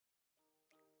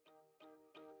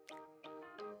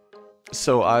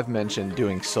So I've mentioned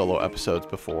doing solo episodes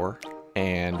before,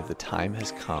 and the time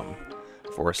has come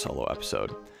for a solo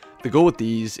episode. The goal with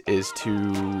these is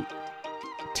to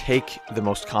take the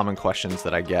most common questions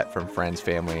that I get from friends,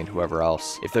 family, and whoever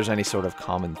else. If there's any sort of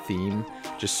common theme,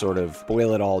 just sort of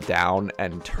boil it all down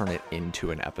and turn it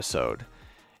into an episode.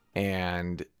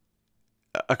 And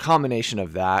a combination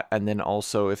of that, and then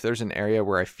also if there's an area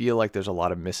where I feel like there's a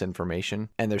lot of misinformation,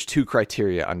 and there's two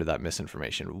criteria under that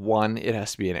misinformation. One, it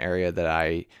has to be an area that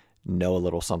I know a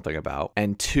little something about,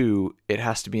 and two, it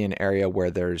has to be an area where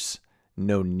there's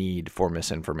no need for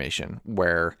misinformation,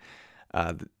 where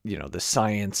the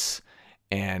science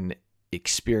and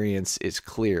experience is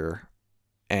clear,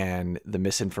 and the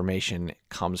misinformation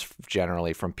comes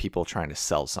generally from people trying to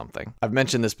sell something. I've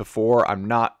mentioned this before. I'm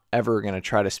not ever going to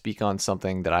try to speak on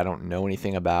something that I don't know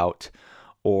anything about,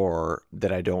 or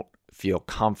that I don't feel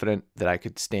confident that I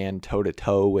could stand toe to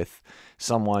toe with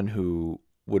someone who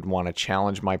would want to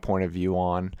challenge my point of view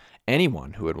on,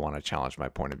 anyone who would want to challenge my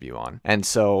point of view on. And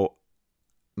so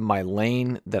my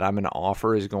lane that I'm going to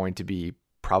offer is going to be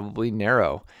probably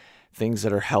narrow. Things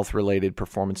that are health related,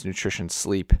 performance, nutrition,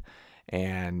 sleep.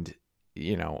 And,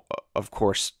 of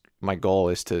course, my goal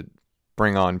is to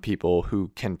bring on people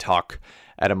who can talk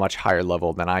at a much higher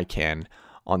level than I can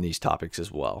on these topics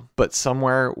as well. But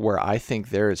somewhere where I think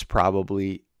there is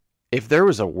probably, if there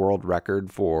was a world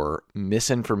record for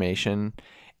misinformation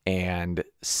and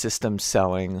system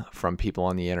selling from people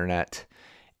on the internet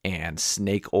and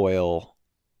snake oil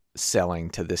selling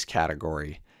to this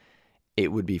category,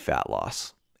 it would be fat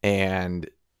loss. And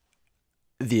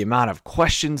the amount of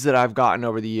questions that I've gotten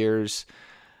over the years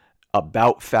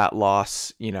about fat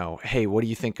loss, hey, what do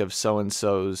you think of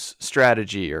so-and-so's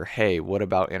strategy? Or, hey, what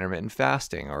about intermittent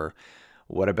fasting? Or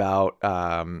what about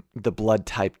the blood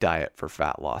type diet for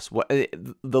fat loss?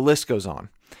 The list goes on.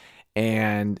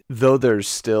 And though there's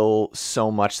still so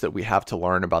much that we have to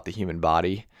learn about the human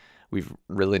body, we've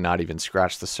really not even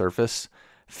scratched the surface.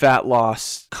 Fat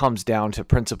loss comes down to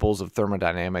principles of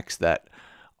thermodynamics that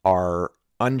are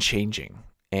unchanging.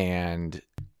 And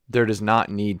there does not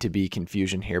need to be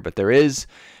confusion here, but there is,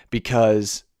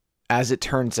 because as it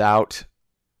turns out,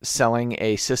 selling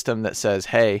a system that says,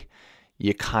 hey,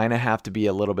 you kind of have to be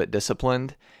a little bit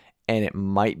disciplined and it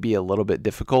might be a little bit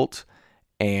difficult,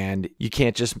 and you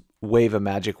can't just wave a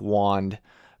magic wand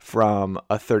from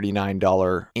a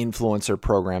 $39 influencer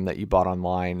program that you bought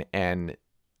online and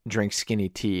drink skinny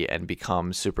tea and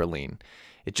become super lean.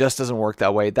 It just doesn't work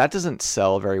that way. That doesn't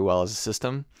sell very well as a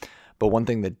system. But one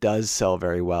thing that does sell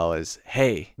very well is,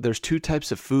 hey, there's two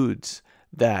types of foods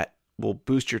that will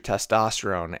boost your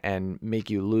testosterone and make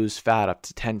you lose fat up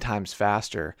to 10 times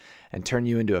faster and turn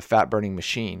you into a fat burning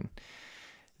machine.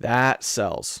 That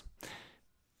sells.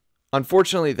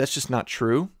 Unfortunately, that's just not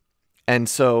true. And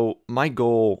so my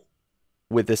goal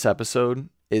with this episode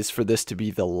is for this to be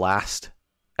the last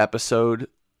episode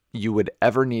you would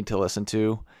ever need to listen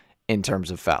to in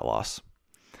terms of fat loss.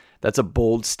 That's a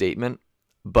bold statement,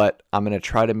 but I'm going to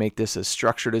try to make this as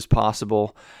structured as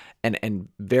possible and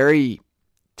very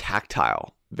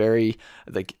tactile. Very,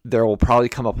 like, there will probably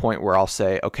come a point where I'll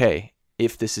say, okay,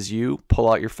 if this is you,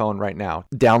 pull out your phone right now,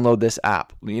 download this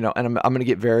app, and I'm going to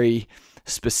get very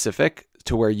specific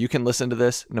to where you can listen to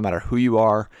this no matter who you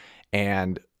are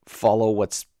and follow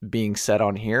what's being said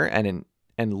on here and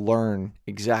learn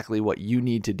exactly what you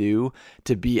need to do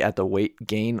to be at the weight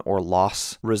gain or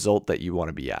loss result that you want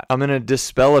to be at. I'm going to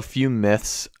dispel a few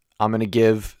myths. I'm going to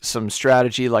give some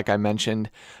strategy, like I mentioned,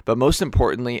 but most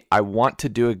importantly, I want to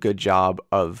do a good job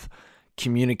of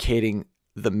communicating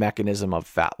the mechanism of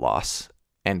fat loss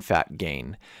and fat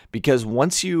gain, because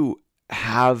once you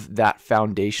have that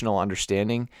foundational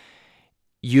understanding,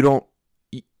 you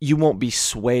won't be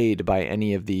swayed by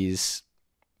any of these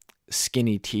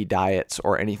skinny tea diets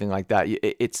or anything like that.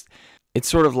 It's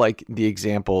sort of like the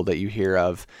example that you hear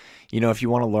of, if you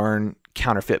want to learn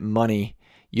counterfeit money,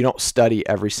 you don't study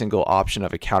every single option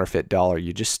of a counterfeit dollar.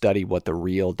 You just study what the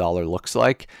real dollar looks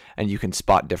like, and you can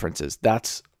spot differences.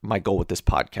 That's my goal with this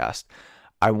podcast.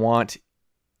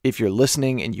 If you're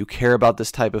listening and you care about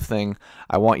this type of thing,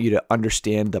 I want you to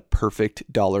understand the perfect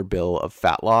dollar bill of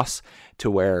fat loss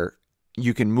to where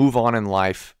you can move on in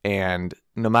life, and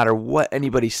no matter what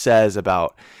anybody says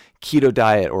about keto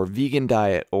diet or vegan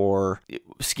diet or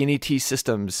skinny tea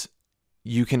systems,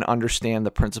 you can understand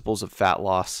the principles of fat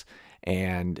loss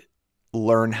and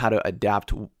learn how to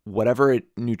adapt whatever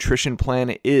nutrition plan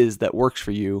it is that works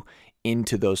for you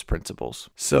into those principles.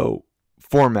 So,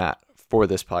 format for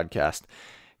this podcast: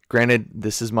 Granted,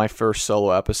 this is my first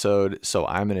solo episode, so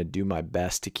I'm going to do my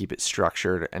best to keep it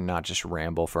structured and not just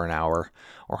ramble for an hour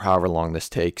or however long this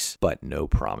takes, but no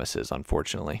promises,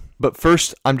 unfortunately. But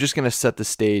first, I'm just going to set the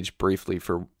stage briefly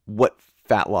for what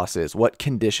fat loss is, what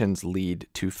conditions lead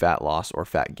to fat loss or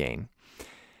fat gain.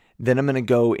 Then I'm going to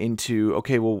go into,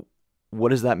 okay, well,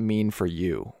 what does that mean for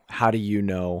you? How do you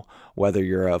know whether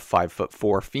you're a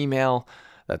 5'4" female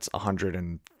that's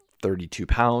 132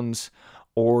 pounds,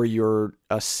 or you're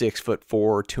a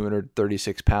 6'4",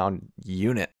 236 pound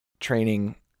unit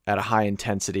training at a high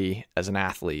intensity as an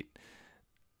athlete?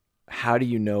 How do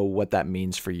you know what that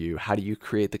means for you? How do you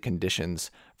create the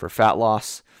conditions for fat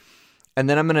loss? And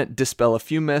then I'm going to dispel a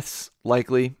few myths,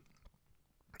 likely,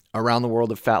 around the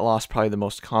world of fat loss, probably the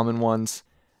most common ones.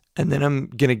 And then I'm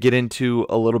going to get into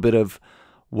a little bit of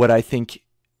what I think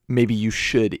maybe you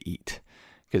should eat.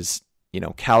 Because,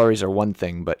 calories are one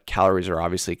thing, but calories are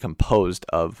obviously composed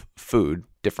of food,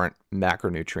 different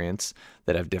macronutrients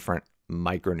that have different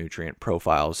micronutrient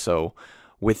profiles. So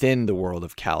within the world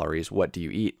of calories, what do you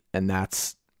eat? And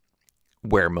that's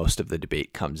where most of the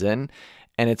debate comes in.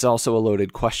 And it's also a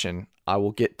loaded question I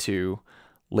will get to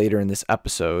later in this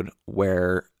episode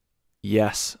where,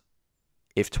 yes,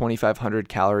 if 2,500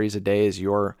 calories a day is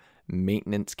your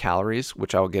maintenance calories,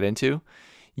 which I'll get into,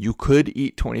 you could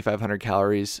eat 2,500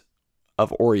 calories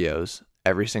of Oreos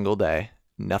every single day,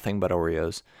 nothing but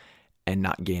Oreos, and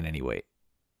not gain any weight.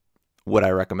 Would I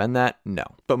recommend that? No,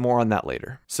 but more on that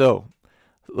later. So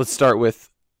let's start with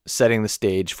setting the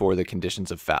stage for the conditions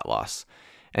of fat loss.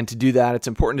 And to do that, it's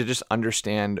important to just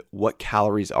understand what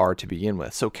calories are to begin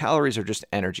with. So calories are just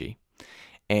energy.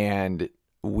 And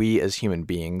we as human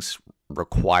beings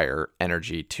require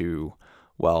energy to,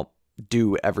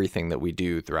 do everything that we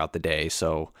do throughout the day.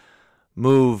 So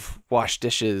move, wash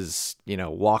dishes,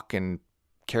 walk and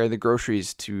carry the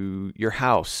groceries to your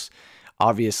house.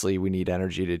 Obviously, we need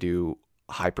energy to do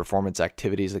high performance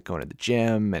activities like going to the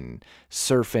gym and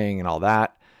surfing and all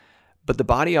that. But the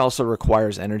body also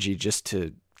requires energy just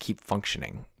to keep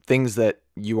functioning. Things that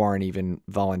you aren't even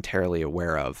voluntarily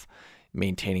aware of,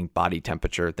 maintaining body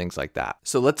temperature, things like that.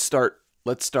 So let's start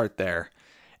there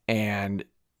and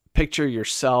picture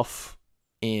yourself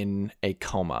in a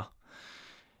coma.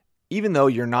 Even though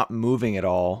you're not moving at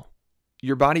all,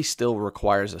 your body still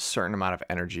requires a certain amount of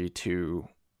energy to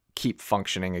keep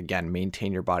functioning, again,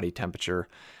 maintain your body temperature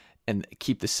and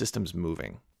keep the systems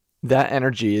moving. That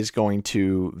energy is going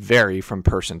to vary from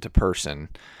person to person.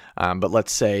 But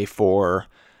let's say for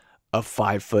a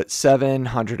 5'7",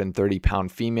 130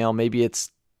 pound female, maybe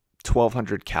it's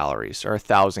 1,200 calories or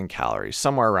 1,000 calories,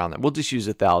 somewhere around that. We'll just use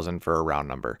 1,000 for a round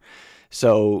number.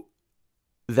 So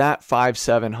that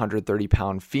 5'7", 130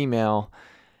 pound female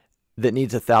that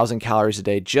needs 1,000 calories a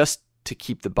day just to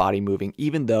keep the body moving,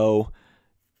 even though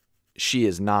she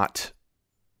is not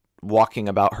walking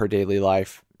about her daily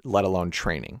life, let alone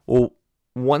training. Well,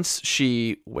 once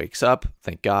she wakes up,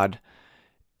 thank God,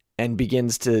 and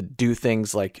begins to do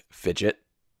things like fidget,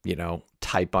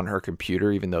 type on her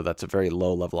computer, even though that's a very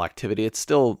low level activity, it's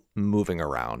still moving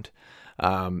around.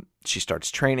 She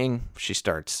starts training, she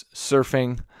starts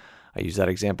surfing. I use that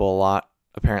example a lot,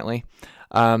 apparently.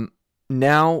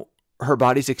 Now her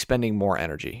body's expending more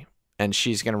energy and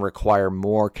she's going to require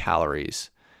more calories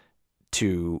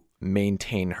to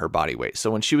maintain her body weight. So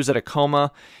when she was at a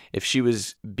coma, if she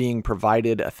was being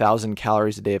provided 1,000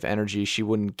 calories a day of energy, she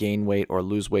wouldn't gain weight or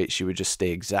lose weight. She would just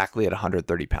stay exactly at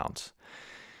 130 pounds.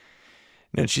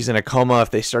 And she's in a coma. If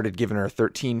they started giving her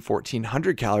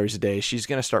 1,400 calories a day, she's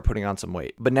going to start putting on some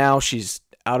weight. But now she's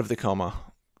out of the coma.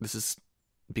 This is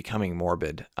becoming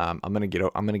morbid. I'm going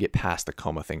to get past the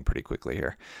coma thing pretty quickly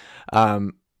here.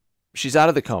 She's out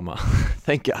of the coma.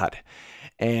 Thank God.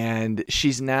 And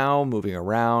she's now moving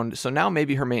around. So now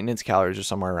maybe her maintenance calories are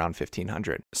somewhere around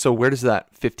 1,500. So where does that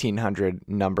 1,500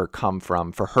 number come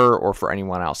from for her or for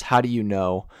anyone else? How do you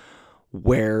know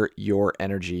where your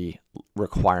energy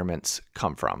requirements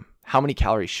come from? How many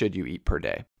calories should you eat per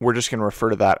day? We're just going to refer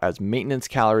to that as maintenance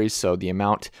calories. So the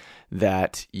amount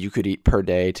that you could eat per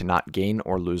day to not gain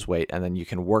or lose weight. And then you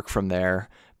can work from there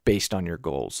based on your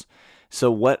goals.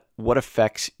 So what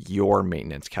affects your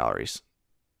maintenance calories?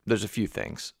 There's a few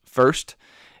things. First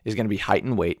is going to be height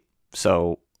and weight.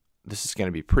 So this is going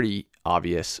to be pretty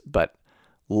obvious, but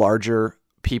larger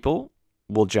people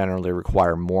will generally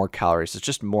require more calories. It's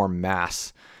just more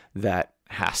mass that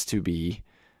has to be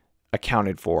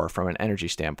accounted for from an energy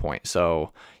standpoint.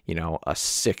 So, a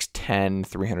 6'10",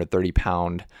 330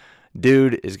 pound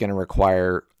dude is going to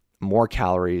require more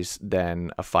calories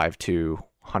than a 5'2",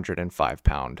 105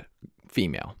 pound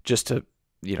female, just to,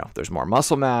 there's more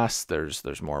muscle mass,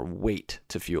 there's more weight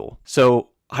to fuel.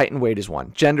 So height and weight is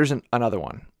one. Gender's another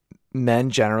one. Men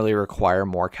generally require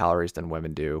more calories than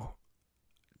women do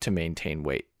to maintain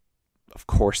weight. Of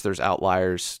course, there's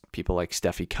outliers, people like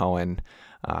Steffi Cohen.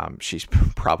 She's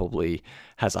probably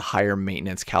has a higher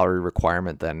maintenance calorie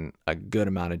requirement than a good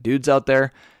amount of dudes out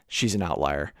there. She's an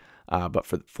outlier. But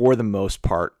for the most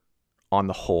part, on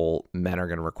the whole, men are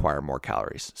going to require more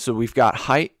calories. So we've got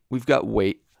height, we've got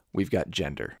weight, we've got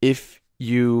gender. If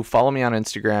you follow me on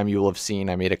Instagram, you will have seen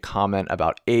I made a comment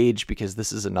about age, because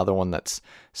this is another one that's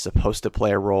supposed to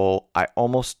play a role. I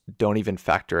almost don't even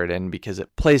factor it in because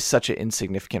it plays such an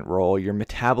insignificant role. Your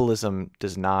metabolism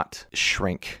does not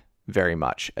shrink very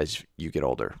much as you get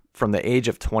older. From the age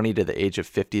of 20 to the age of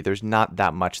 50, there's not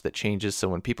that much that changes. So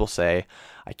when people say,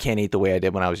 I can't eat the way I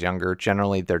did when I was younger,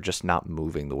 generally they're just not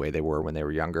moving the way they were when they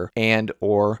were younger, and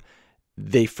or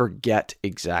they forget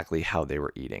exactly how they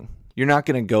were eating. You're not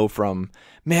going to go from,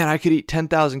 man, I could eat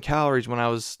 10,000 calories when I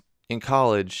was in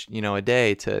college, a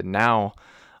day, to now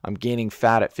I'm gaining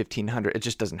fat at 1,500. It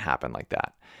just doesn't happen like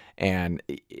that. And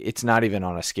it's not even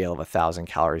on a scale of 1,000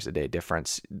 calories a day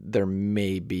difference. There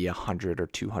may be 100 or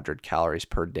 200 calories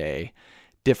per day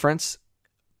difference,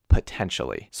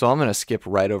 potentially. So I'm going to skip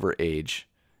right over age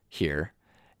here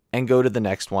and go to the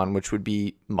next one, which would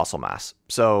be muscle mass.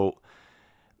 So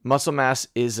muscle mass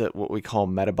is what we call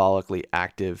metabolically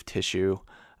active tissue.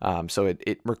 So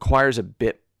it requires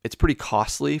it's pretty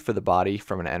costly for the body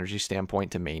from an energy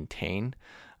standpoint to maintain.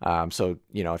 So,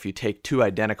 if you take two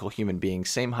identical human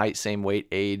beings, same height, same weight,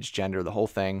 age, gender, the whole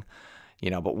thing,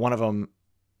 but one of them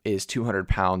is 200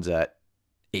 pounds at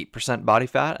 8% body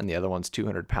fat and the other one's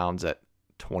 200 pounds at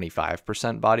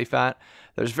 25% body fat,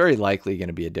 there's very likely going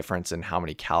to be a difference in how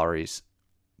many calories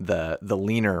the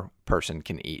leaner person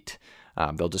can eat.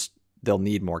 They'll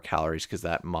need more calories because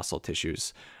that muscle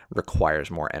tissues requires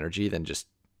more energy than just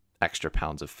extra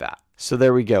pounds of fat. So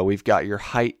there we go. We've got your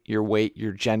height, your weight,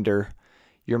 your gender,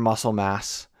 your muscle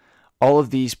mass, all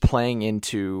of these playing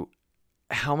into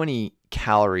how many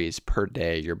calories per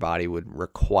day your body would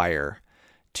require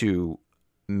to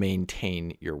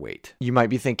maintain your weight. You might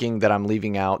be thinking that I'm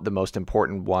leaving out the most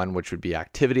important one, which would be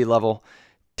activity level.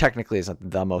 Technically, it's not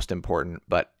the most important,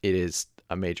 but it is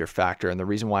a major factor. And the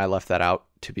reason why I left that out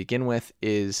to begin with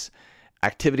is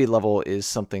activity level is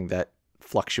something that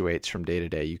fluctuates from day to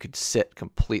day. You could sit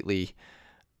completely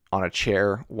on a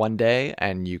chair one day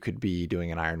and you could be doing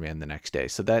an Ironman the next day.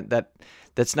 So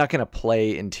that's not going to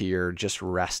play into your just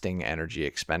resting energy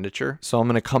expenditure. So I'm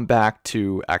going to come back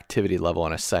to activity level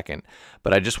in a second,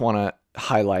 but I just want to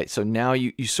highlight. So now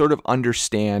you sort of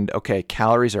understand, okay,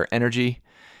 calories are energy.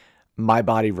 My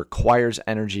body requires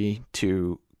energy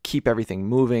to keep everything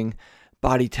moving,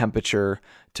 body temperature,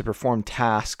 to perform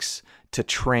tasks, to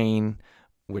train,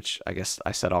 which I guess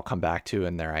I said I'll come back to,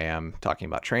 and there I am talking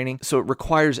about training. So it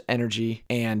requires energy,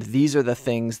 and these are the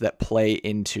things that play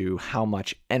into how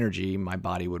much energy my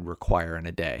body would require in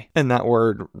a day. And that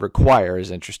word require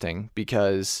is interesting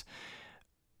because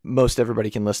most everybody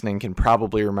listening can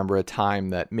probably remember a time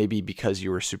that maybe because you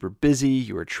were super busy,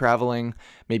 you were traveling,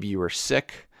 maybe you were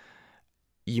sick,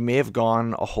 you may have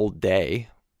gone a whole day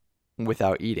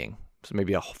without eating. So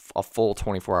maybe a full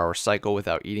 24-hour cycle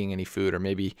without eating any food, or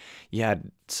maybe you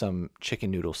had some chicken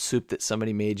noodle soup that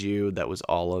somebody made you that was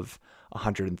all of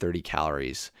 130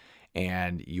 calories,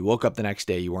 and you woke up the next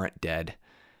day, you weren't dead.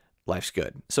 Life's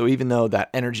good. So even though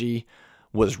that energy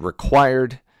was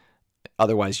required,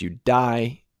 otherwise you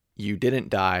die, you didn't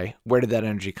die. Where did that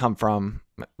energy come from?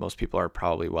 Most people are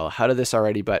probably well ahead of this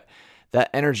already, but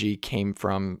that energy came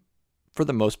from, for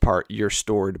the most part, your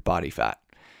stored body fat.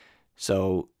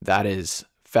 So that is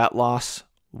fat loss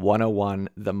 101,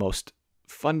 the most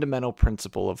fundamental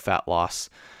principle of fat loss,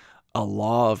 a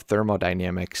law of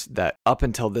thermodynamics that up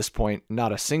until this point,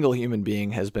 not a single human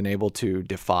being has been able to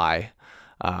defy.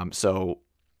 So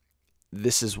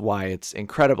this is why it's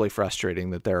incredibly frustrating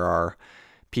that there are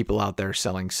people out there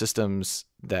selling systems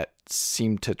that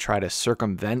seem to try to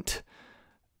circumvent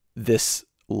this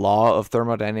law of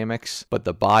thermodynamics, but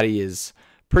the body is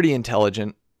pretty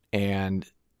intelligent and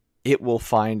it will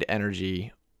find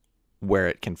energy where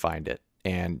it can find it.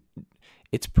 And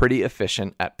it's pretty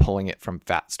efficient at pulling it from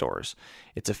fat stores.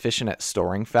 It's efficient at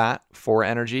storing fat for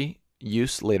energy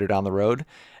use later down the road.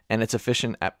 And it's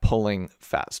efficient at pulling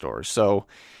fat stores. So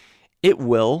it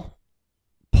will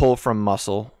pull from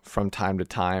muscle from time to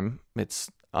time.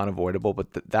 It's unavoidable,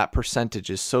 but that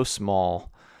percentage is so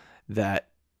small that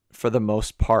for the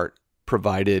most part,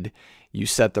 provided you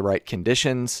set the right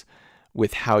conditions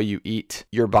with how you eat,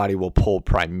 your body will pull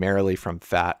primarily from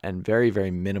fat and very, very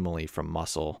minimally from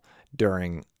muscle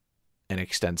during an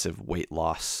extensive weight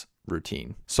loss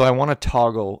routine. So I want to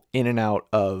toggle in and out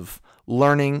of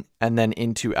learning and then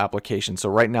into application. So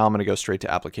right now I'm going to go straight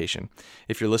to application.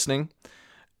 If you're listening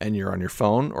and you're on your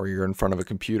phone or you're in front of a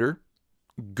computer,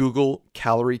 Google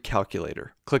calorie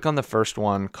calculator. Click on the first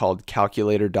one called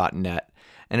calculator.net,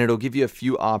 and it'll give you a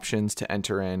few options to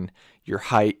enter in your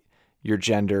height, your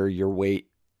gender, your weight,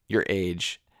 your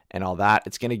age, and all that.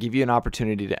 It's going to give you an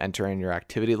opportunity to enter in your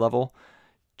activity level.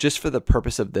 Just for the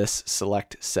purpose of this,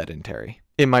 select sedentary.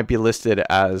 It might be listed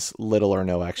as little or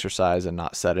no exercise and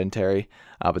not sedentary,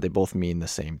 but they both mean the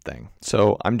same thing.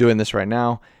 So I'm doing this right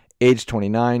now. Age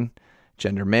 29,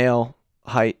 gender male,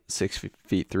 height 6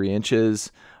 feet 3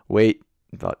 inches, weight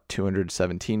about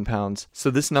 217 pounds. So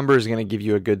this number is going to give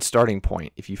you a good starting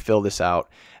point if you fill this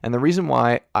out. And the reason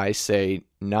why I say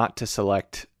not to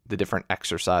select the different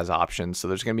exercise options, so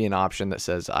there's going to be an option that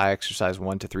says I exercise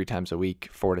 1 to 3 times a week,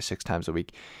 4 to 6 times a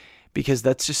week, because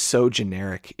that's just so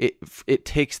generic. It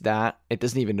takes that, it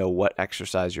doesn't even know what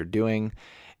exercise you're doing,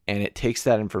 and it takes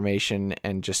that information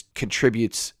and just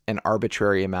contributes an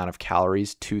arbitrary amount of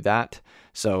calories to that.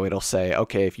 So it'll say,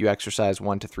 okay, if you exercise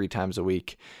 1 to 3 times a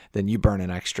week, then you burn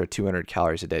an extra 200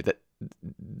 calories a day. That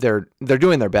they're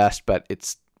doing their best, but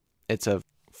it's a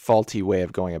faulty way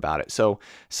of going about it. So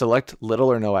select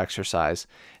little or no exercise.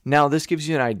 Now this gives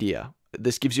you an idea.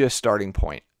 This gives you a starting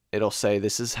point. It'll say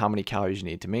this is how many calories you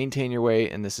need to maintain your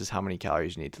weight, and this is how many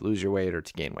calories you need to lose your weight or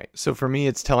to gain weight. So for me,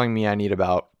 it's telling me I need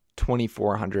about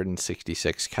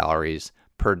 2,466 calories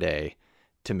per day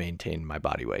to maintain my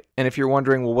body weight. And if you're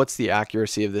wondering, well, what's the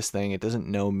accuracy of this thing? It doesn't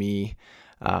know me.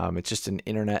 It's just an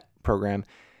internet program.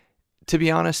 To be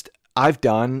honest,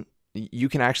 you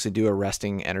can actually do a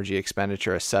resting energy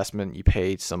expenditure assessment. You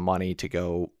pay some money to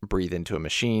go breathe into a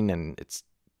machine, and it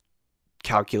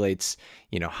calculates,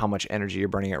 how much energy you're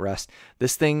burning at rest.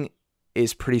 This thing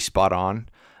is pretty spot on.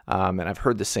 And I've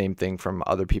heard the same thing from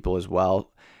other people as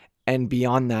well. And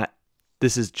beyond that,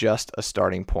 this is just a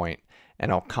starting point,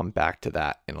 and I'll come back to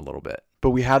that in a little bit.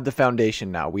 But we have the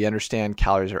foundation now. We understand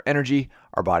calories are energy.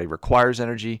 Our body requires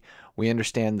energy. We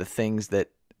understand the things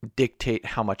that dictate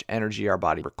how much energy our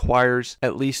body requires,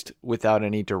 at least without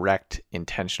any direct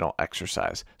intentional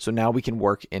exercise. So now we can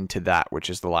work into that, which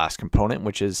is the last component,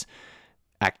 which is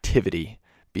activity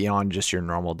beyond just your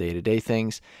normal day-to-day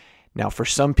things. Now, for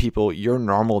some people, your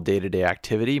normal day-to-day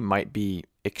activity might be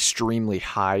extremely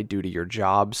high due to your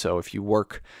job. So if you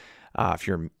work, if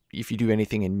you do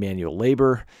anything in manual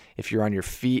labor, if you're on your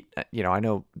feet, I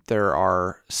know there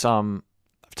are some,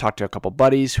 I've talked to a couple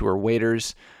buddies who are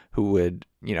waiters who would,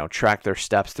 track their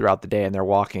steps throughout the day, and they're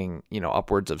walking,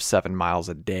 upwards of 7 miles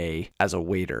a day as a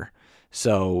waiter.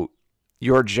 So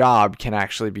your job can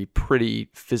actually be pretty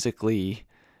physically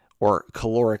or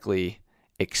calorically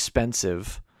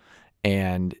expensive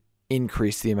and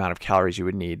increase the amount of calories you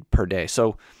would need per day.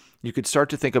 So you could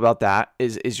start to think about that.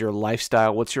 Is your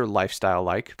lifestyle, what's your lifestyle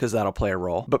like? Because that'll play a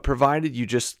role. But provided you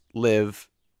just live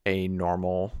a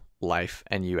normal life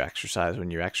and you exercise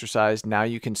when you exercise, now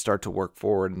you can start to work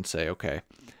forward and say, okay,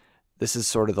 this is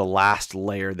sort of the last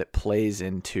layer that plays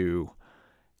into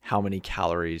how many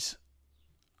calories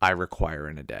I require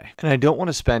in a day. And I don't want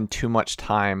to spend too much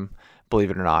time, believe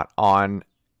it or not, on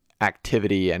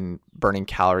activity and burning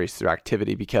calories through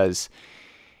activity, because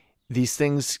these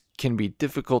things can be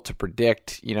difficult to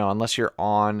predict, unless you're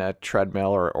on a treadmill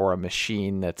or a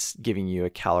machine that's giving you a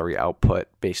calorie output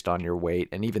based on your weight.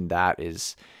 And even that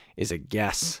is a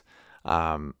guess.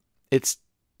 It's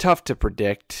tough to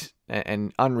predict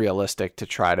and unrealistic to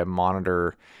try to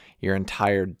monitor your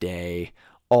entire day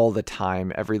all the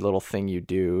time, every little thing you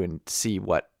do, and see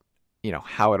what,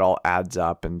 how it all adds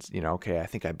up. And, okay, I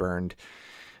think I burned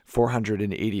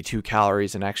 482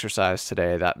 calories in exercise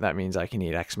today. That means I can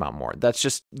eat X amount more. That's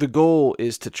just, the goal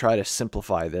is to try to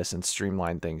simplify this and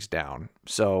streamline things down.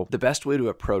 So the best way to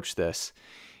approach this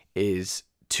is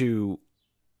to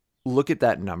look at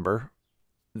that number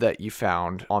that you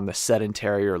found on the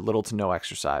sedentary or little to no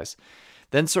exercise,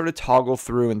 then sort of toggle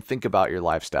through and think about your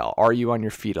lifestyle. Are you on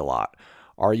your feet a lot?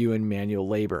 Are you in manual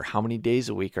labor? How many days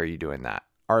a week are you doing that?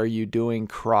 Are you doing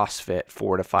CrossFit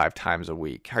 4 to 5 times a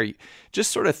week?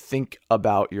 Just sort of think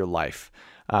about your life.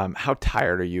 How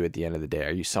tired are you at the end of the day?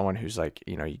 Are you someone who's like,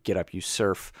 you get up, you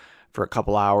surf for a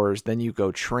couple hours, then you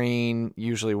go train,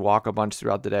 usually walk a bunch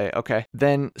throughout the day? Okay.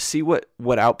 Then see what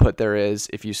output there is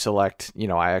if you select,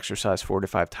 I exercise 4 to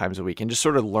 5 times a week, and just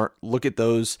sort of look at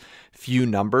those few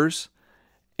numbers.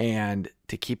 And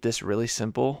to keep this really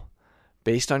simple,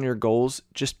 based on your goals,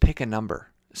 just pick a number.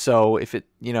 So if you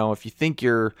think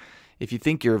you're,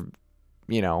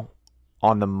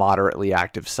 on the moderately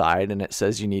active side and it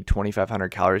says you need 2,500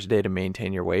 calories a day to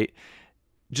maintain your weight,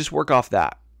 just work off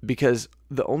that, because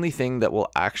the only thing that will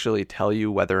actually tell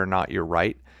you whether or not you're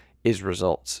right is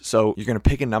results. So you're going to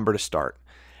pick a number to start,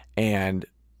 and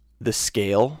the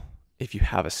scale, if you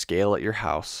have a scale at your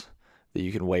house that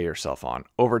you can weigh yourself on,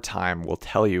 over time will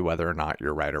tell you whether or not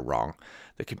you're right or wrong.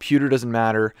 The computer doesn't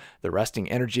matter. The resting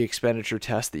energy expenditure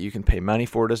test that you can pay money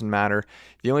for doesn't matter.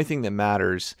 The only thing that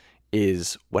matters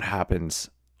is what happens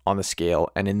on the scale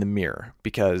and in the mirror,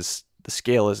 because the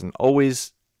scale isn't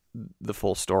always the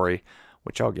full story,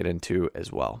 which I'll get into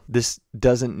as well. This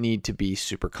doesn't need to be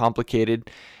super complicated.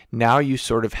 Now you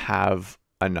sort of have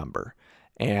a number,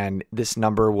 and this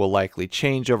number will likely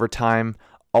change over time.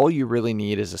 All you really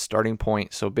need is a starting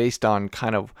point. So based on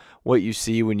kind of what you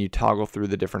see when you toggle through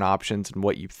the different options and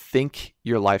what you think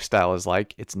your lifestyle is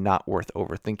like, it's not worth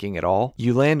overthinking at all.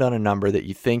 You land on a number that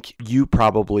you think you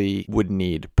probably would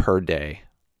need per day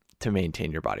to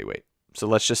maintain your body weight. So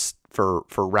let's just, for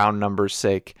round numbers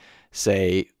sake,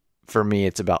 say for me,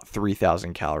 it's about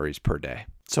 3,000 calories per day.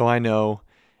 So I know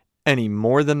any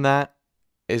more than that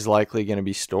is likely going to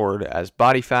be stored as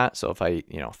body fat. So if I eat,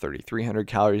 3,300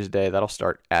 calories a day, that'll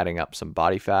start adding up some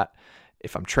body fat.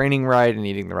 If I'm training right and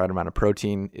eating the right amount of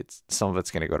protein, some of it's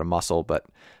going to go to muscle, but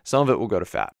some of it will go to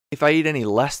fat. If I eat any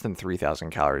less than 3,000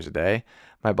 calories a day,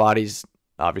 my body's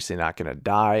obviously not going to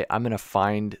die. I'm going to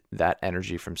find that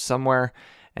energy from somewhere,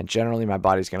 and generally my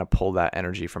body's going to pull that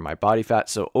energy from my body fat.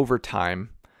 So over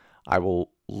time, I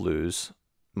will lose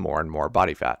more and more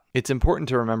body fat. It's important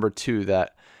to remember too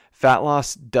that fat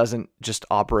loss doesn't just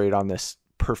operate on this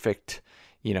perfect,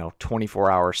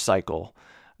 24-hour cycle.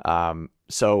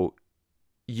 So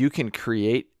you could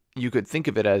think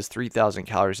of it as 3,000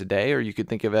 calories a day, or you could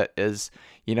think of it as,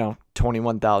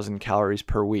 21,000 calories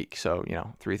per week. So,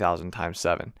 3,000 times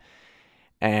 7.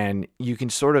 And you can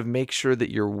sort of make sure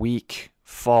that your week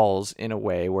falls in a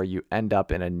way where you end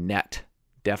up in a net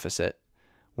deficit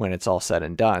when it's all said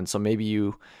and done. So maybe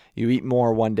you eat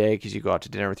more one day because you go out to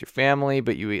dinner with your family,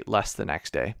 but you eat less the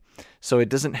next day. So it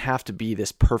doesn't have to be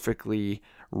this perfectly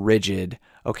rigid,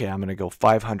 okay, I'm going to go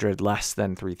 500 less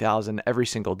than 3,000 every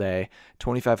single day,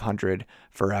 2,500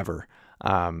 forever.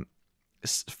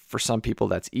 For some people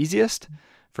that's easiest.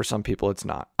 For some people it's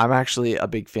not. I'm actually a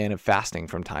big fan of fasting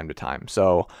from time to time.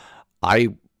 So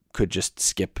I could just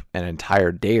skip an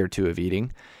entire day or two of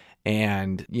eating.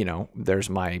 And, there's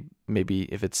maybe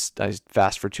if I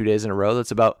fast for 2 days in a row,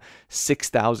 that's about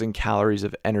 6,000 calories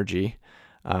of energy.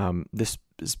 This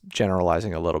is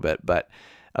generalizing a little bit, but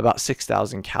about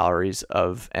 6,000 calories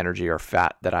of energy or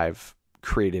fat that I've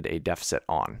created a deficit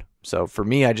on. So for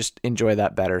me, I just enjoy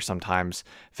that better sometimes,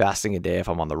 fasting a day if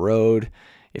I'm on the road.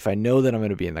 If I know that I'm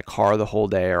going to be in the car the whole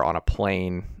day or on a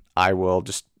plane, I will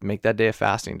just make that day a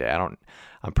fasting day.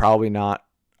 I'm probably not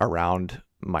around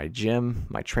my gym,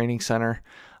 my training center.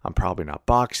 I'm probably not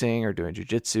boxing or doing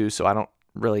jiu-jitsu, so I don't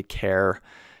really care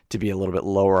to be a little bit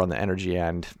lower on the energy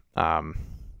end.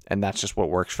 And that's just what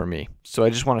works for me. So I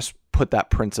just want to put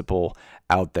that principle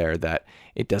out there that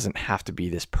it doesn't have to be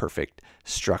this perfect,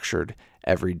 structured,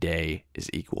 every day is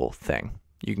equal thing.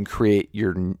 You can create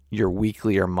your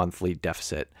weekly or monthly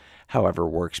deficit however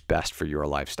works best for your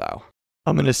lifestyle.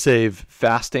 I'm going to save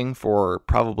fasting for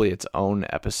probably its own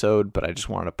episode, but I just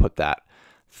wanted to put that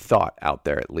thought out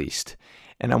there at least.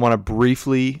 And I want to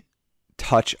briefly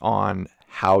touch on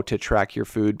how to track your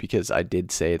food, because I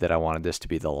did say that I wanted this to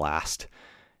be the last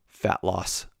fat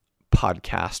loss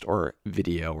podcast or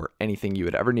video or anything you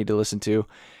would ever need to listen to.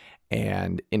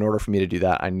 And in order for me to do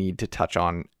that, I need to touch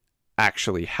on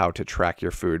actually how to track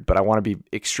your food. But I want to be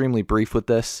extremely brief with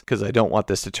this because I don't want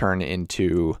this to turn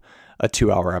into a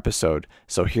 2-hour episode.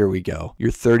 So here we go.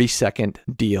 Your 30-second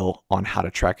deal on how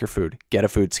to track your food. Get a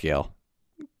food scale.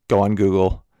 Go on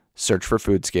Google, search for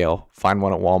food scale, find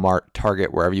one at Walmart,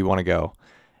 Target, wherever you want to go,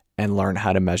 and learn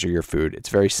how to measure your food. It's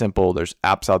very simple. There's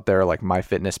apps out there like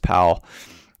MyFitnessPal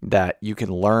that you can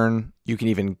learn. You can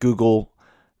even Google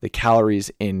the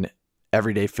calories in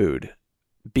everyday food.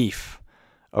 Beef.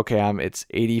 Okay, it's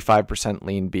 85%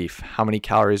 lean beef. How many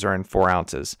calories are in 4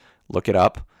 ounces? Look it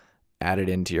up, add it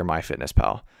into your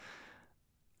MyFitnessPal.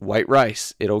 White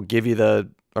rice, it'll give you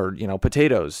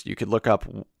potatoes. You could look up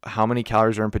how many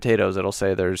calories are in potatoes. It'll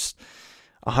say there's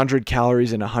 100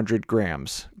 calories in 100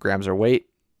 grams. Grams are weight.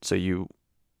 So you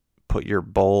put your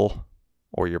bowl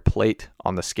or your plate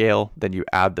on the scale, then you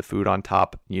add the food on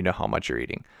top. You know how much you're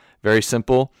eating. Very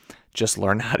simple. Just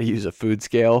learn how to use a food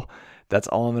scale. That's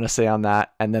all I'm going to say on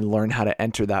that. And then learn how to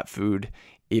enter that food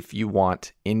if you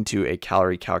want into a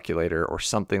calorie calculator or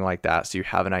something like that, so you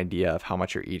have an idea of how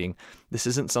much you're eating. This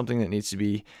isn't something that needs to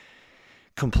be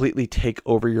completely take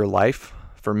over your life.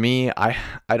 For me, I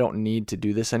don't need to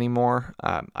do this anymore.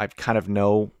 I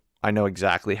know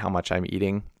exactly how much I'm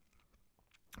eating.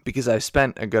 because I've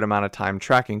spent a good amount of time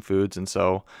tracking foods, and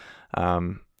so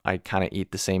I kind of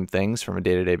eat the same things from a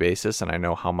day-to-day basis, and I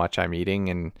know how much I'm eating,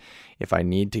 and if I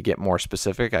need to get more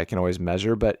specific, I can always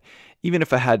measure. But even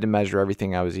if I had to measure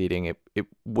everything I was eating, it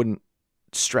wouldn't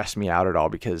stress me out at all,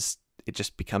 because it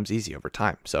just becomes easy over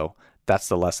time. So that's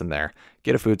the lesson there.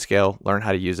 Get a food scale, learn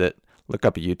how to use it, look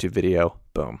up a YouTube video,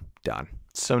 boom, done.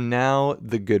 So now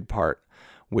the good part,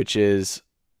 which is,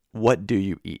 what do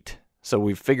you eat? So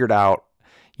we've figured out,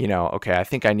 okay, I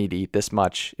think I need to eat this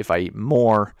much. If I eat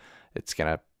more, it's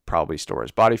going to probably store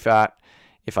as body fat.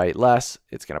 If I eat less,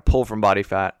 it's going to pull from body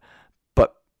fat.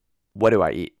 But what do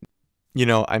I eat?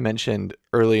 I mentioned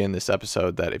early in this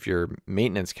episode that if your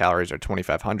maintenance calories are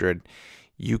 2,500,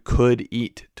 you could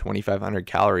eat 2,500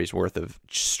 calories worth of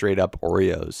straight up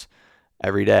Oreos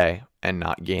every day and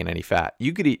not gain any fat.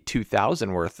 You could eat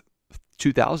 2,000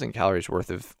 calories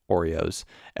worth of Oreos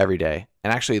every day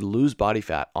and actually lose body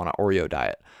fat on an Oreo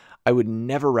diet. I would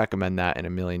never recommend that in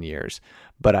a million years,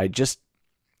 but I just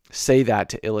say that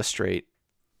to illustrate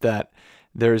that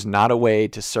there's not a way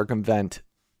to circumvent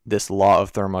this law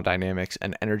of thermodynamics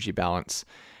and energy balance,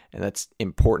 and that's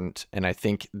important. And I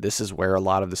think this is where a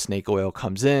lot of the snake oil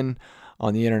comes in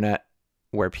on the internet,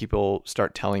 where people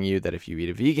start telling you that if you eat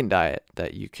a vegan diet,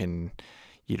 that you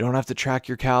don't have to track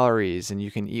your calories and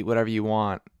you can eat whatever you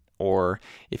want. Or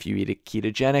if you eat a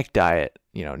ketogenic diet,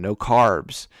 no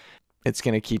carbs, it's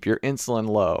going to keep your insulin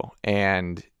low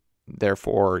and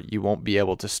therefore you won't be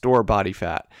able to store body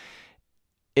fat.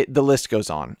 The list goes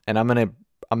on, and I'm going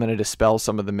to dispel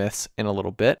some of the myths in a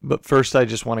little bit. But first, I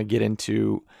just want to get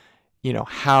into,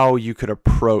 how you could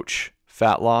approach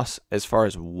fat loss as far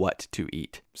as what to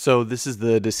eat. So this is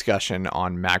the discussion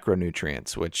on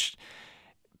macronutrients, which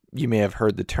you may have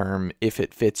heard the term, if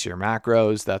it fits your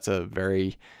macros. That's a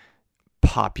very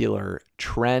popular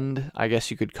trend, I guess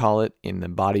you could call it, in the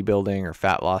bodybuilding or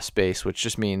fat loss space, which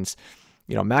just means,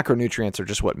 macronutrients are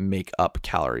just what make up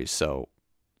calories. So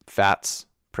fats,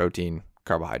 protein,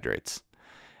 carbohydrates,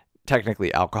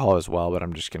 technically alcohol as well, but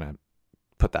I'm just going to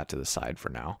put that to the side for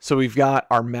now. So we've got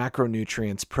our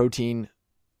macronutrients: protein,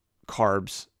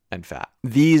 carbs, and fat.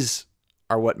 These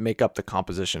are what make up the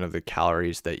composition of the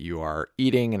calories that you are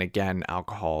eating. And again,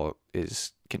 alcohol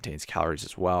contains calories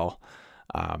as well.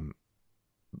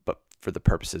 But for the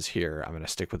purposes here, I'm going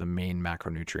to stick with the main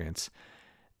macronutrients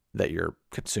that you're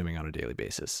consuming on a daily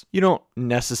basis. You don't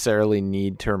necessarily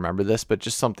need to remember this, but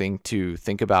just something to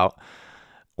think about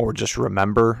or just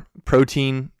remember.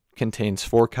 Protein contains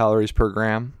 4 calories per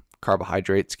gram.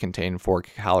 Carbohydrates contain 4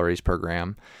 calories per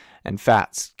gram. And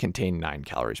fats contain 9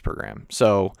 calories per gram.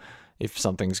 So if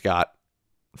something's got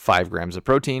 5 grams of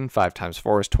protein, 5 times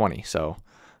 4 is 20. So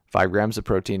 5 grams of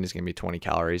protein is going to be 20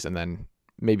 calories. And then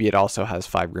maybe it also has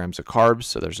 5 grams of carbs,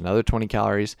 so there's another 20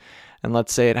 calories. And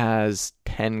let's say it has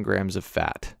 10 grams of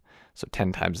fat. So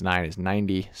 10 times 9 is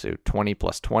 90. So 20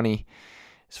 plus 20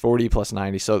 is 40 plus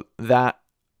 90. So that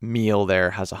meal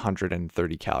there has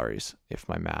 130 calories, if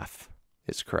my math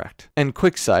is correct. And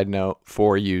quick side note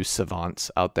for you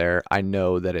savants out there, I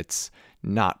know that it's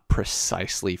not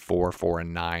precisely 4, 4,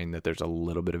 and 9, that there's a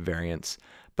little bit of variance.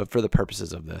 But for the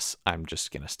purposes of this, I'm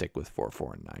just going to stick with 4,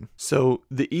 4, and 9. So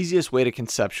the easiest way to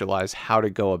conceptualize how to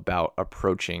go about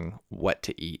approaching what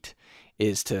to eat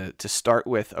is to start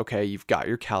with, okay, you've got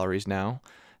your calories now.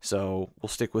 So we'll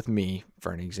stick with me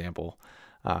for an example.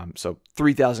 So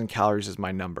 3,000 calories is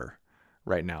my number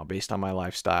right now based on my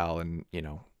lifestyle and,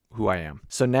 who I am.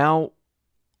 So now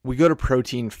we go to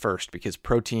protein first, because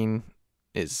protein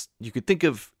is, you could think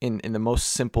of in the most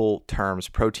simple terms,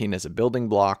 protein as a building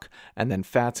block, and then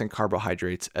fats and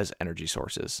carbohydrates as energy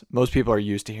sources. Most people are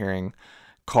used to hearing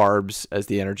carbs as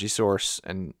the energy source,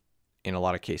 and in a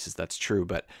lot of cases that's true,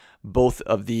 but both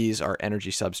of these are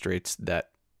energy substrates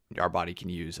that our body can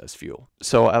use as fuel.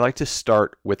 So I like to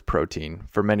start with protein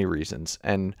for many reasons,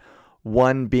 and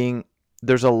one being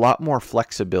there's a lot more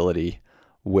flexibility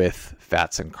with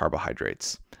fats and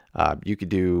carbohydrates. You could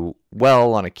do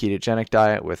well on a ketogenic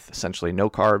diet with essentially no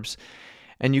carbs,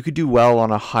 and you could do well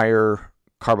on a higher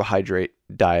carbohydrate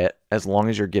diet as long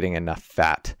as you're getting enough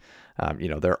fat.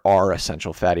 There are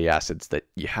essential fatty acids that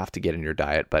you have to get in your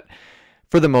diet, but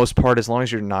for the most part, as long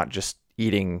as you're not just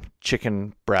eating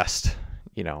chicken breast,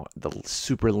 the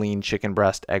super lean chicken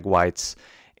breast, egg whites,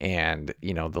 and,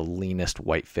 the leanest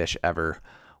white fish ever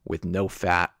with no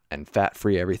fat and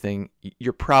fat-free everything,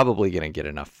 you're probably going to get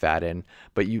enough fat in,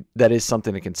 but that is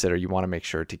something to consider. You want to make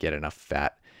sure to get enough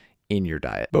fat in your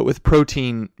diet. But with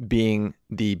protein being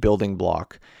the building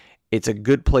block, it's a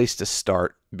good place to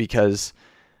start because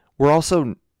we're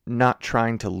also not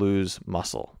trying to lose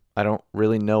muscle. I don't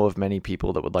really know of many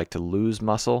people that would like to lose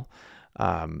muscle.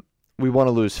 we want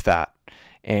to lose fat,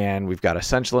 and we've got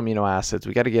essential amino acids.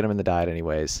 We got to get them in the diet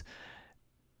anyways.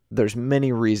 There's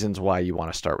many reasons why you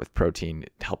want to start with protein.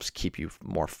 It helps keep you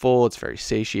more full. It's very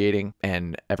satiating,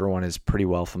 and everyone is pretty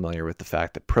well familiar with the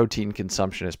fact that protein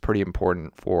consumption is pretty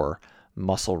important for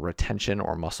muscle retention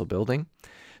or muscle building.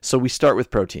 So we start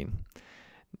with protein.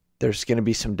 There's going to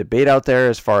be some debate out there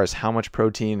as far as how much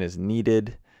protein is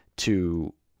needed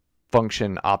to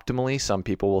function optimally. Some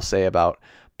people will say about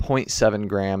 0.7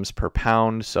 grams per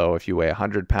pound. So if you weigh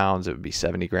 100 pounds, it would be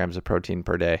 70 grams of protein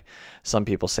per day. Some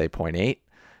people say 0.8.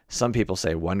 Some people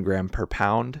say 1 gram per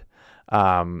pound.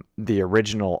 The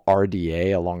original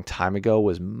RDA a long time ago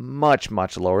was much,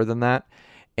 much lower than that.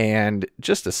 And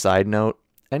just a side note,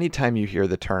 anytime you hear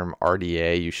the term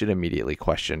RDA, you should immediately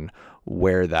question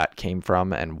where that came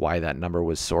from and why that number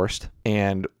was sourced.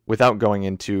 And without going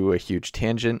into a huge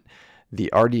tangent,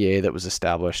 the RDA that was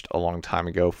established a long time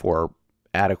ago for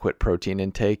adequate protein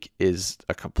intake is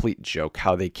a complete joke.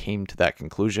 How they came to that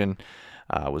conclusion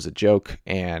was a joke,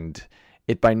 and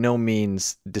it by no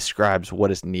means describes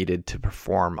what is needed to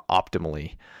perform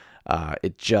optimally.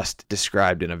 It just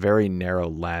described in a very narrow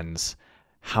lens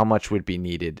how much would be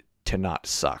needed to not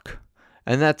suck.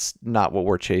 And that's not what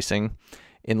we're chasing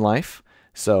in life.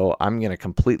 So I'm going to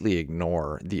completely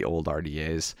ignore the old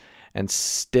RDAs and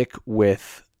stick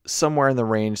with somewhere in the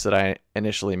range that I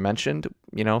initially mentioned,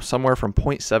 somewhere from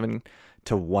 0.7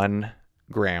 to 1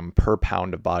 gram per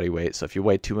pound of body weight. So if you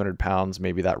weigh 200 pounds,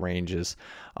 maybe that range is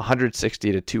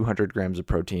 160 to 200 grams of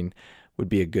protein would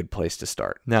be a good place to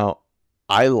start. Now,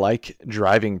 I like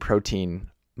driving protein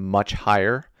much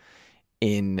higher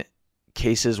in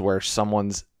cases where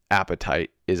someone's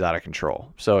appetite is out of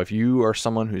control. So if you are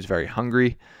someone who's very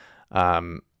hungry,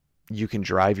 you can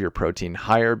drive your protein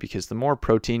higher, because the more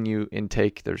protein you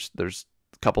intake, there's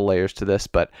a couple layers to this,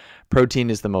 but protein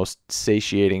is the most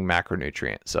satiating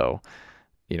macronutrient. So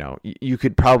you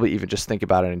could probably even just think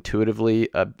about it intuitively.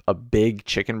 A big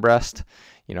chicken breast,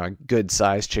 a good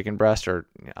sized chicken breast, or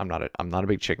I'm not a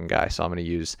big chicken guy, so I'm going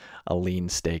to use a lean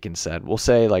steak instead. We'll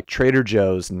say like Trader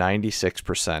Joe's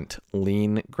 96%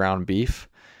 lean ground beef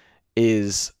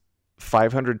is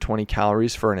 520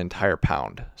 calories for an entire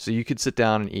pound. So you could sit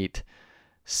down and eat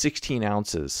 16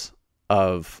 ounces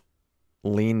of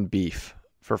lean beef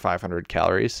for 500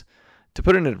 calories. To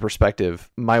put it into perspective,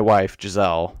 my wife,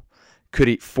 Giselle, could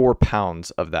eat 4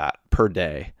 pounds of that per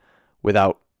day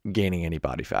without gaining any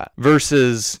body fat.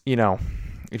 Versus,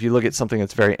 if you look at something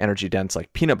that's very energy dense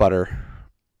like peanut butter,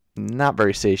 not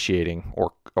very satiating,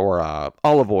 or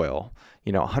olive oil,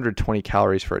 120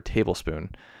 calories for a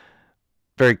tablespoon.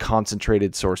 Very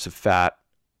concentrated source of fat,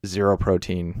 zero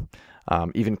protein,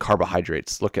 even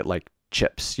carbohydrates. Look at like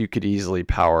chips. You could easily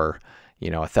power,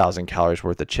 1,000 calories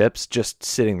worth of chips just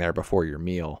sitting there before your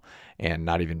meal and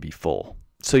not even be full.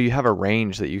 So you have a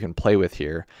range that you can play with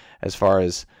here as far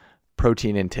as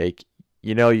protein intake.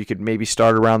 You could maybe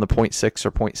start around the 0.6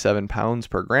 or 0.7 pounds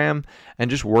per gram and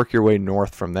just work your way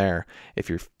north from there. If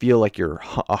you feel like you're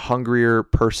a hungrier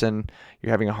person,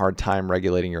 you're having a hard time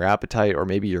regulating your appetite, or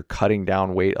maybe you're cutting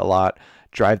down weight a lot,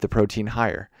 drive the protein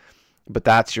higher. But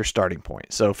that's your starting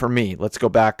point. So for me, let's go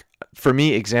back. For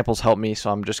me, examples help me,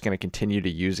 so I'm just going to continue to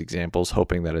use examples,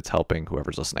 hoping that it's helping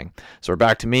whoever's listening. So we're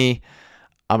back to me.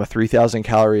 I'm a 3,000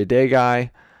 calorie a day guy,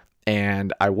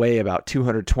 and I weigh about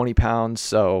 220 pounds.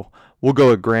 So we'll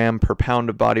go a gram per pound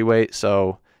of body weight.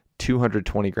 So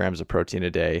 220 grams of protein a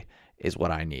day is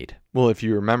what I need. Well, if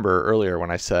you remember earlier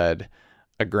when I said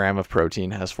a gram of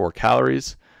protein has 4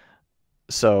 calories,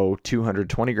 so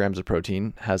 220 grams of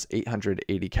protein has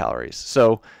 880 calories.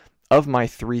 So of my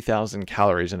 3,000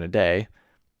 calories in a day,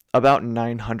 about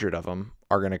 900 of them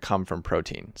are going to come from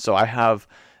protein. So I have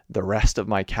the rest of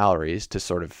my calories to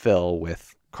sort of fill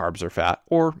with carbs or fat,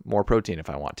 or more protein if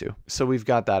I want to. So we've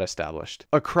got that established.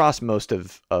 Across most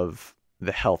of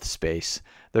the health space,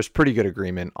 there's pretty good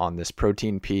agreement on this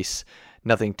protein piece.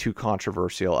 Nothing too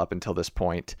controversial up until this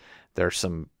point. There are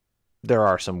some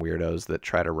weirdos that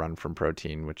try to run from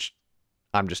protein, which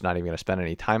I'm just not even going to spend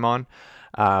any time on.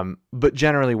 But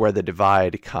generally where the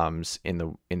divide comes in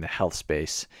the health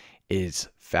space is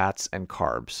fats and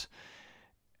carbs.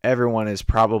 Everyone is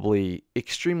probably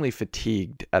extremely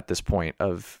fatigued at this point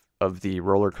of the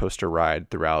roller coaster ride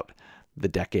throughout the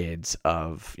decades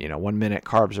of, 1 minute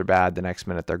carbs are bad, the next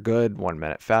minute they're good, 1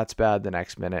 minute fat's bad, the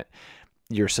next minute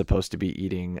you're supposed to be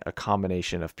eating a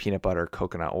combination of peanut butter,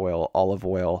 coconut oil, olive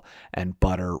oil, and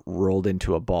butter rolled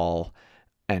into a ball,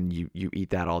 and you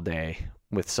eat that all day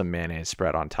with some mayonnaise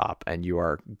spread on top, and you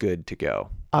are good to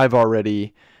go. I've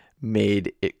already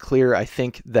made it clear, I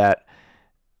think, that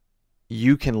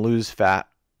you can lose fat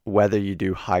whether you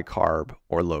do high carb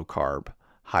or low carb.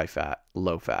 high fat,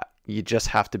 low fat. You just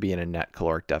have to be in a net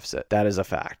caloric deficit. That is a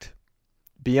fact.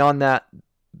 Beyond that,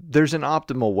 there's an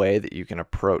optimal way that you can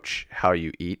approach how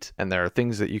you eat, and there are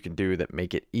things that you can do that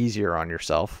make it easier on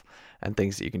yourself and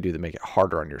things that you can do that make it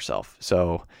harder on yourself.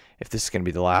 So if this is going to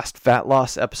be the last fat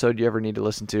loss episode you ever need to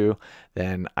listen to,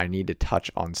 then I need to touch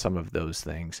on some of those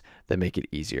things that make it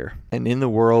easier. And in the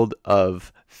world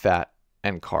of fat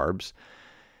and carbs,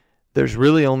 there's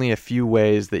really only a few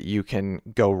ways that you can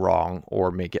go wrong or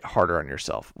make it harder on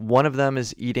yourself. One of them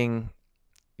is eating,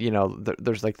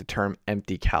 there's like the term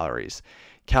empty calories.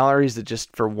 Calories that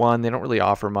just, for one, they don't really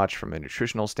offer much from a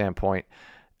nutritional standpoint,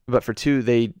 but for two,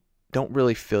 they don't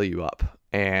really fill you up.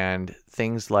 And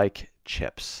things like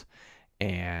chips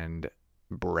and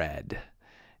bread,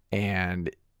 and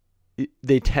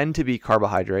they tend to be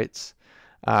carbohydrates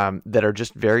that are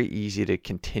just very easy to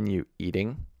continue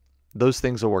eating. Those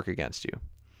things will work against you.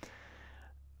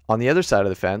 On the other side of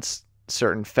the fence,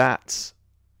 certain fats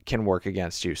can work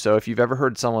against you. So if you've ever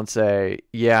heard someone say,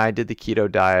 yeah, I did the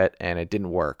keto diet and it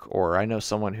didn't work, or I know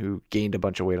someone who gained a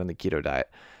bunch of weight on the keto diet.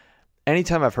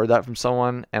 Anytime I've heard that from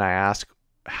someone and I ask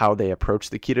how they approach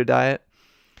the keto diet,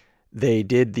 they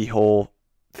did the whole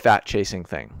fat chasing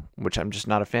thing, which I'm just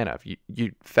not a fan of.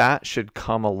 Fat should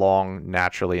come along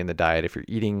naturally in the diet. If you're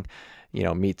eating,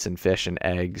 meats and fish and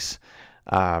eggs,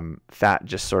 fat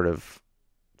just sort of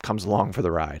comes along for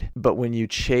the ride. But when you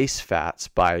chase fats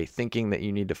by thinking that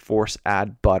you need to force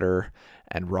add butter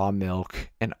and raw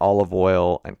milk and olive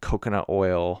oil and coconut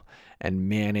oil and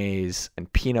mayonnaise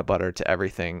and peanut butter to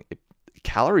everything,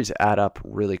 calories add up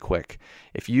really quick.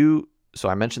 So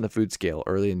I mentioned the food scale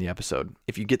early in the episode.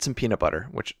 If you get some peanut butter,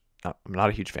 which I'm not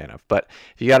a huge fan of, but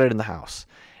if you got it in the house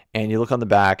and you look on the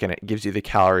back and it gives you the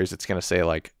calories, it's going to say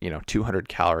 200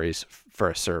 calories for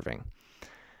a serving.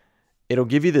 It'll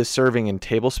give you the serving in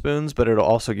tablespoons, but it'll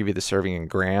also give you the serving in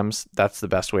grams. That's the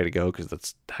best way to go because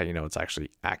that's how you know it's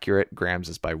actually accurate. Grams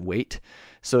is by weight.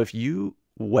 So if you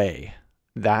weigh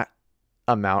that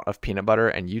amount of peanut butter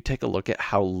and you take a look at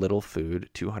how little food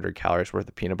 200 calories worth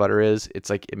of peanut butter is, it's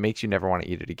like it makes you never want to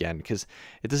eat it again because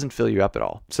it doesn't fill you up at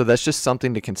all. So that's just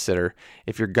something to consider.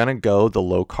 If you're going to go the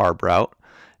low carb route,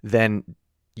 then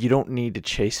you don't need to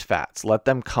chase fats. Let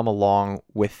them come along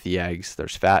with the eggs.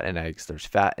 There's fat in eggs. There's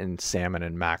fat in salmon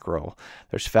and mackerel.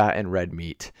 There's fat in red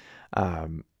meat.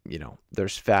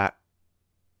 There's fat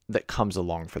that comes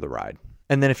along for the ride.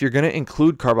 And then if you're going to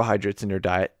include carbohydrates in your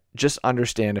diet, just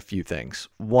understand a few things.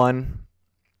 One,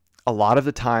 a lot of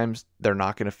the times they're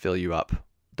not going to fill you up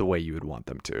the way you would want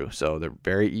them to. So they're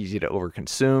very easy to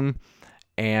overconsume.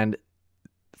 And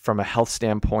from a health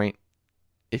standpoint,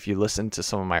 if you listen to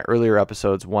some of my earlier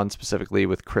episodes, one specifically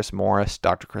with Chris Morris,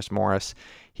 Dr. Chris Morris,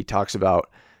 he talks about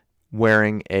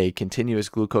wearing a continuous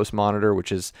glucose monitor,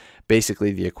 which is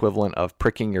basically the equivalent of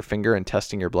pricking your finger and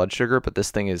testing your blood sugar, but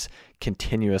this thing is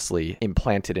continuously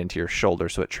implanted into your shoulder,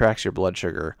 so it tracks your blood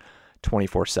sugar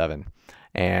 24/7.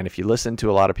 And if you listen to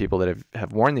a lot of people that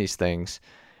have worn these things,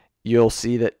 you'll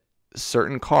see that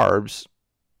certain carbs,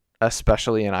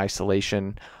 especially in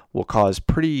isolation, will cause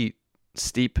pretty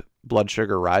steep blood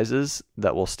sugar rises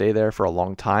that will stay there for a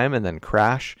long time and then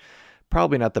crash.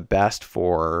 Probably not the best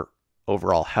for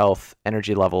overall health,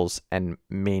 energy levels, and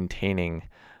maintaining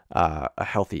a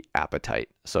healthy appetite.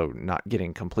 So not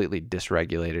getting completely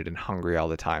dysregulated and hungry all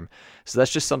the time. So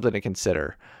that's just something to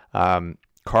consider.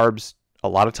 Carbs, a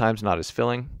lot of times not as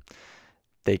filling.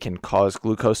 They can cause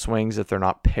glucose swings if they're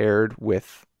not paired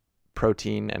with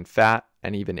protein and fat.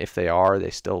 And even if they are, they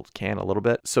still can a little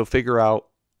bit. So figure out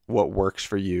what works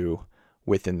for you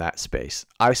within that space.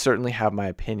 I certainly have my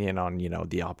opinion on,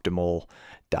 the optimal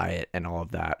diet and all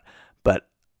of that, but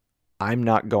I'm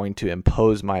not going to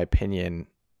impose my opinion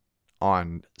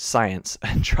on science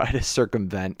and try to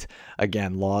circumvent,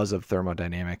 again, laws of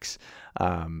thermodynamics,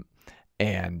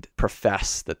 and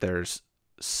profess that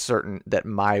that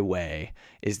my way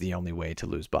is the only way to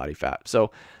lose body fat.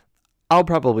 So I'll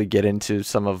probably get into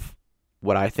some of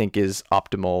what I think is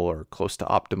optimal or close to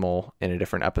optimal in a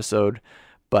different episode,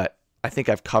 but I think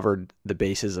I've covered the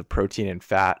bases of protein and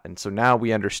fat. And so now we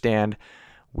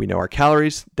know our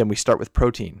calories, then we start with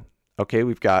protein. Okay,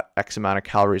 we've got X amount of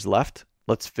calories left.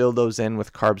 Let's fill those in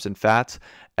with carbs and fats.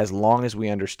 As long as we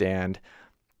understand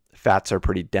fats are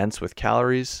pretty dense with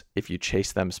calories, if you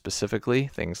chase them specifically,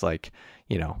 things like,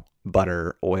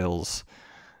 butter, oils,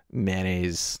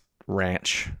 mayonnaise,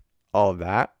 ranch, all of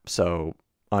that. So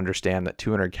understand that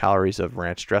 200 calories of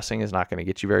ranch dressing is not going to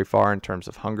get you very far in terms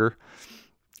of hunger.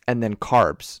 And then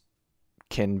carbs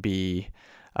can be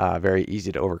very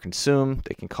easy to overconsume.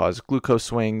 They can cause glucose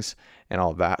swings and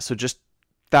all of that. So just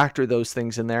factor those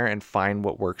things in there and find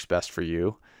what works best for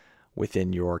you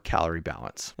within your calorie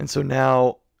balance. And so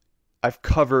now I've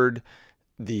covered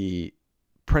the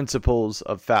principles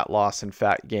of fat loss and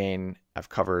fat gain. I've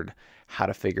covered how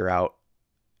to figure out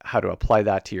how to apply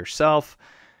that to yourself,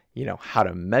 how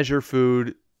to measure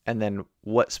food, and then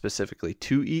what specifically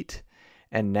to eat.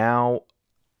 And now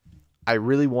I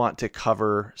really want to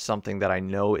cover something that I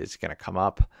know is going to come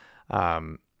up.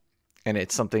 And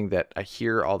it's something that I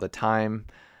hear all the time,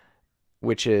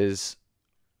 which is,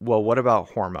 well, what about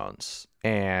hormones?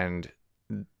 And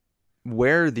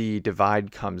where the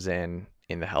divide comes in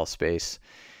the health space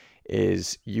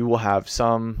is you will have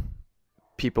some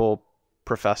people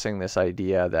professing this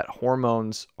idea that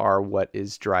hormones are what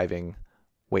is driving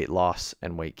weight loss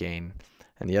and weight gain.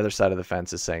 And the other side of the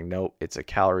fence is saying, no, it's a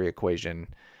calorie equation.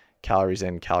 Calories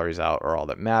in, calories out are all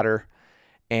that matter.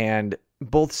 And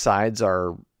both sides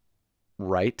are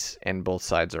right and both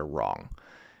sides are wrong.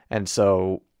 And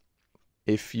so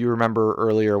if you remember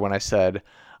earlier when I said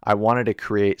I wanted to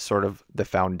create sort of the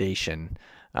foundation,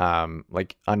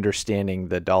 like understanding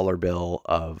the dollar bill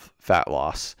of fat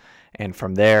loss. And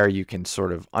from there, you can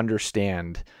sort of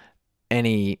understand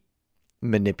any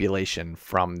manipulation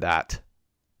from that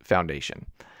foundation.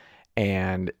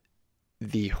 And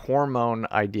the hormone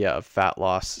idea of fat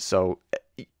loss. So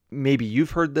maybe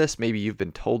you've heard this, maybe you've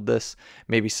been told this,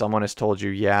 maybe someone has told you,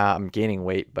 yeah, I'm gaining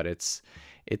weight, but it's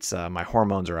my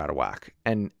hormones are out of whack.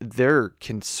 And there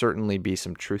can certainly be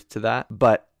some truth to that,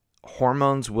 but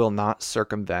hormones will not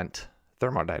circumvent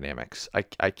thermodynamics.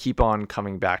 I keep on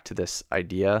coming back to this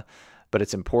idea, but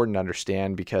it's important to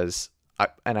understand because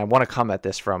I want to come at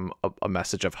this from a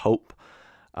message of hope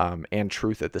and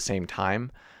truth at the same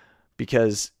time,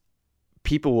 because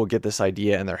people will get this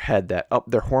idea in their head that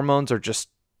their hormones are just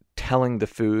telling the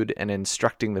food and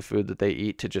instructing the food that they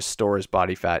eat to just store as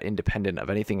body fat independent of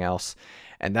anything else.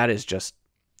 And that is just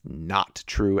not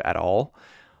true at all.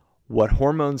 What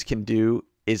hormones can do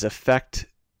is affect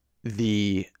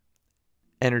the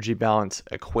energy balance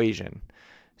equation.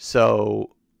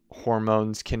 So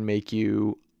hormones can make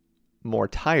you more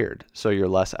tired, so you're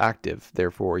less active,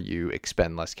 therefore you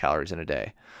expend less calories in a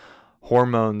day.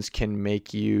 Hormones can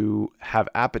make you have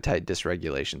appetite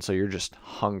dysregulation, so you're just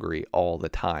hungry all the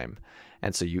time,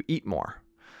 and so you eat more.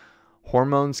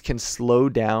 Hormones can slow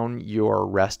down your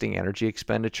resting energy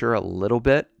expenditure a little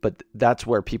bit, but that's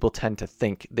where people tend to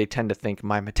think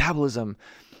my metabolism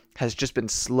has just been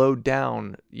slowed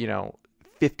down,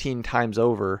 15 times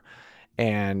over.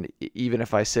 And even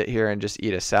if I sit here and just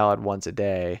eat a salad once a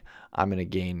day, I'm going to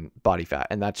gain body fat.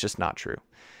 And that's just not true.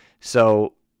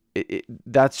 So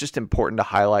that's just important to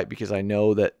highlight, because I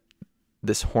know that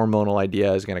this hormonal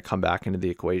idea is going to come back into the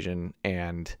equation.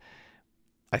 And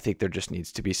I think there just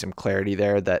needs to be some clarity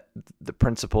there that the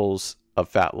principles of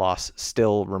fat loss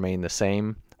still remain the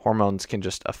same. Hormones can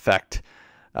just affect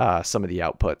some of the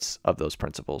outputs of those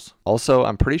principles. Also,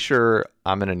 I'm pretty sure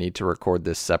I'm going to need to record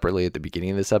this separately at the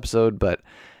beginning of this episode, but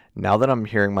now that I'm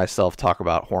hearing myself talk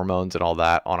about hormones and all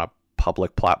that on a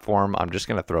public platform, I'm just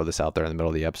going to throw this out there in the middle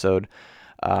of the episode.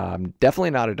 Definitely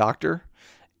not a doctor.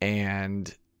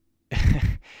 And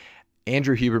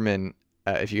Andrew Huberman,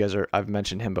 if you guys I've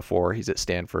mentioned him before, he's at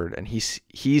Stanford, and he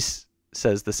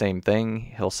says the same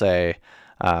thing. He'll say,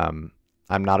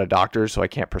 I'm not a doctor, so I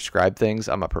can't prescribe things.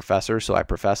 I'm a professor, so I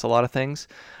profess a lot of things.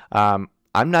 I'm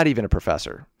not even a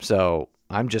professor, so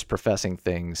I'm just professing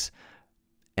things,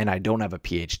 and I don't have a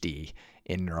PhD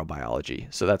in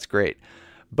neurobiology, so that's great.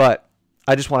 But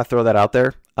I just want to throw that out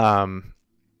there.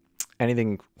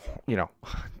 Anything,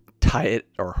 diet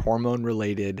or hormone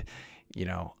related,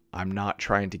 I'm not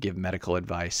trying to give medical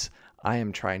advice. I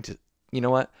am trying to,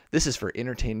 this is for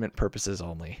entertainment purposes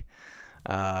only.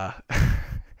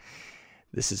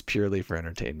 This is purely for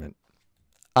entertainment.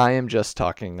 I am just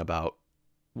talking about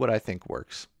what I think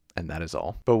works, and that is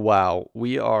all. But wow,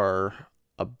 we are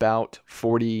about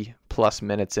 40 plus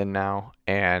minutes in now,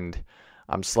 and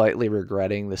I'm slightly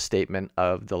regretting the statement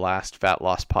of the last fat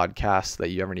loss podcast that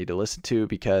you ever need to listen to,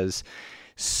 because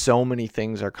so many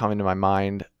things are coming to my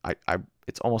mind.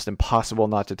 It's almost impossible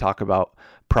not to talk about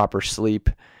proper sleep.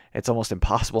 It's almost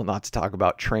impossible not to talk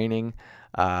about training,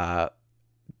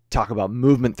 talk about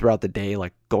movement throughout the day,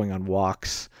 like going on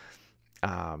walks.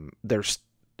 There's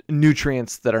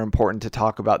nutrients that are important to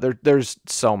talk about. There's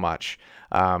so much.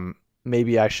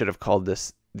 Maybe I should have called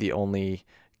this the only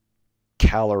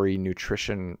calorie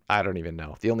nutrition, I don't even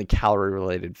know, the only calorie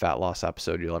related fat loss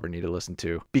episode you'll ever need to listen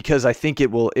to, because I think it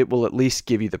will at least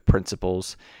give you the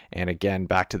principles. And again,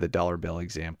 back to the dollar bill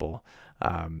example.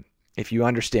 If you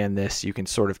understand this, you can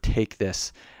sort of take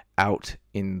this out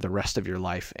in the rest of your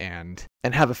life and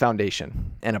have a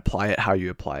foundation and apply it how you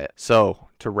apply it. So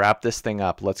to wrap this thing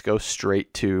up, let's go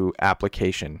straight to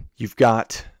application. You've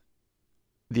got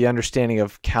the understanding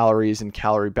of calories and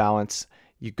calorie balance.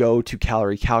 You go to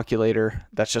Calorie Calculator.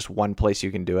 That's just one place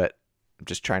you can do it. I'm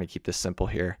just trying to keep this simple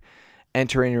here.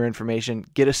 Enter in your information,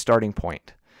 get a starting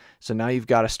point. So now you've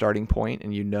got a starting point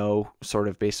and you know, sort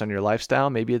of based on your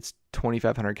lifestyle, maybe it's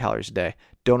 2,500 calories a day.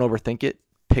 Don't overthink it.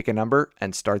 Pick a number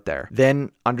and start there.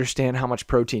 Then understand how much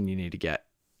protein you need to get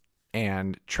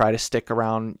and try to stick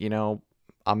around,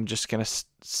 I'm just going to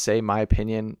say my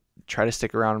opinion, try to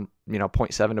stick around,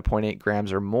 0.7 to 0.8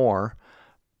 grams or more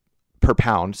per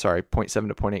pound, 0.7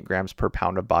 to 0.8 grams per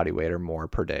pound of body weight or more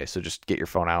per day. So just get your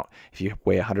phone out. If you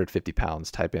weigh 150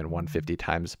 pounds, type in 150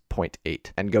 times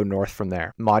 0.8 and go north from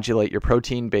there. Modulate your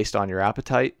protein based on your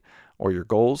appetite or your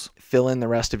goals. Fill in the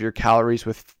rest of your calories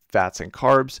with fats and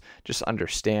carbs. Just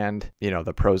understand,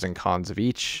 the pros and cons of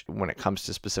each when it comes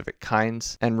to specific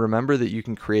kinds. And remember that you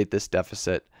can create this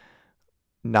deficit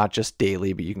not just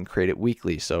daily, but you can create it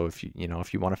weekly. So if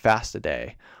you want to fast a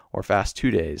day or fast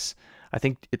 2 days, I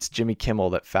think it's Jimmy Kimmel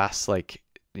that fasts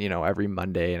every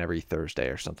Monday and every Thursday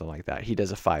or something like that. He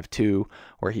does a 5-2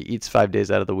 where he eats 5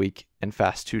 days out of the week and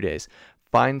fasts 2 days.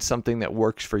 Find something that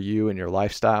works for you and your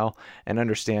lifestyle and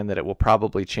understand that it will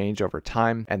probably change over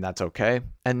time, and that's okay.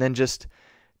 And then just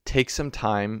take some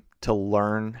time to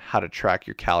learn how to track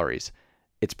your calories.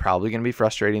 It's probably going to be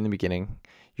frustrating in the beginning.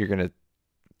 You're going to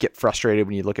get frustrated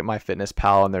when you look at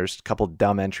MyFitnessPal and there's a couple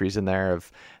dumb entries in there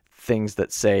of things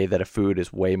that say that a food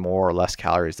is way more or less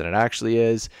calories than it actually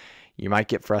is. You might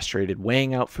get frustrated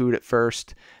weighing out food at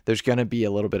first. There's going to be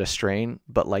a little bit of strain,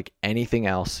 but like anything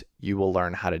else, you will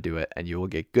learn how to do it and you will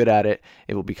get good at it.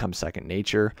 It will become second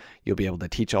nature. You'll be able to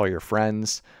teach all your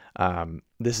friends.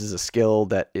 This is a skill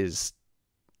that is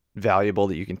valuable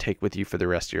that you can take with you for the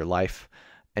rest of your life.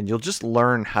 And you'll just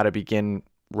learn how to begin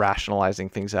rationalizing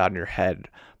things out in your head,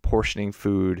 portioning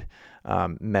food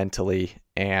mentally,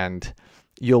 and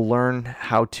you'll learn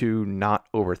how to not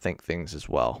overthink things as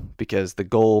well, because the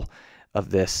goal of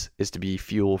this is to be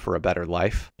fuel for a better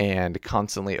life, and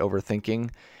constantly overthinking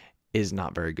is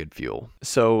not very good fuel.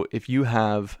 So if you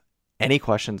have any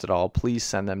questions at all, please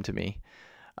send them to me.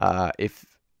 If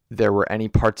there were any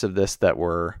parts of this that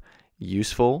were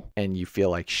useful and you feel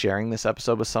like sharing this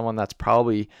episode with someone, that's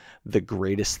probably the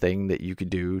greatest thing that you could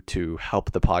do to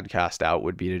help the podcast out,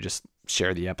 would be to just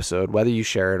share the episode, whether you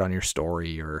share it on your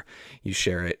story or you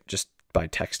share it just by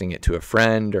texting it to a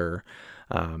friend, or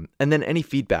and then any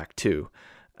feedback too.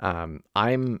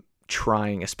 I'm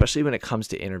trying, especially when it comes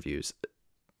to interviews,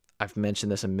 I've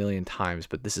mentioned this a million times,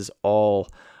 but this is all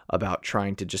about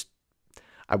trying to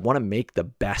I want to make the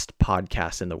best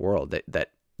podcast in the world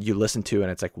that you listen to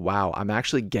and it's like, wow, I'm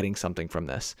actually getting something from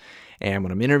this. And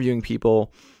when I'm interviewing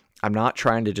people, I'm not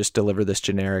trying to just deliver this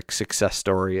generic success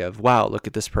story of, wow, look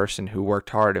at this person who worked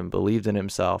hard and believed in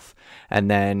himself and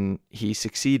then he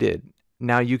succeeded.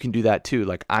 Now you can do that too.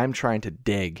 Like, I'm trying to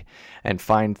dig and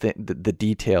find the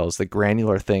details, the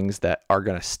granular things that are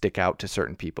going to stick out to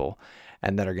certain people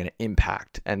and that are going to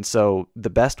impact. And so the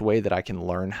best way that I can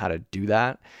learn how to do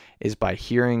that is by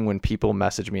hearing when people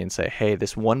message me and say, hey,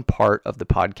 this one part of the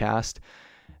podcast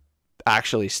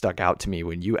actually stuck out to me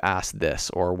when you asked this,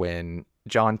 or when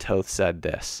John Toth said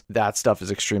this. That stuff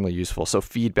is extremely useful. So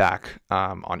feedback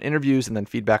on interviews, and then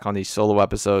feedback on these solo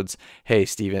episodes. Hey,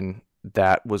 Steven,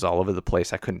 that was all over the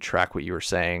place. I couldn't track what you were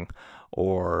saying,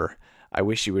 or I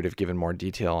wish you would have given more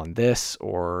detail on this,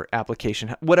 or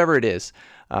application, whatever it is.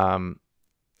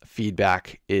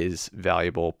 Feedback is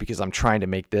valuable because I'm trying to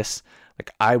make this,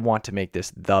 I want to make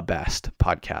this the best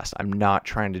podcast. I'm not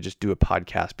trying to just do a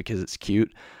podcast because it's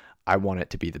cute. I want it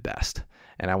to be the best,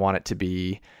 and I want it to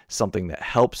be something that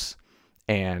helps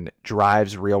and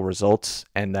drives real results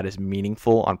and that is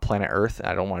meaningful on planet Earth.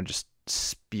 I don't want to just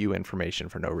spew information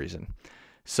for no reason.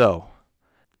 So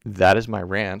that is my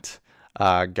rant.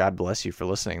 God bless you for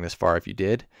listening this far if you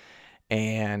did.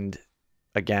 And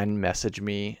again, message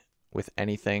me with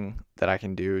anything that I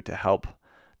can do to help.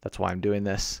 That's why I'm doing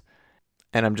this.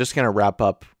 And I'm just going to wrap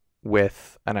up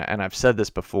with, and I've said this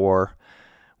before,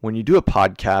 when you do a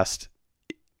podcast,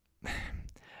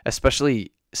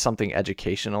 especially something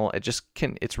educational,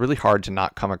 it's really hard to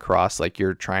not come across like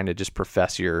you're trying to just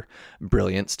profess your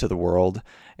brilliance to the world.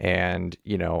 And,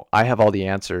 I have all the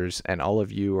answers and all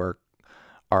of you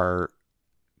are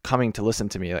coming to listen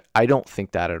to me. I don't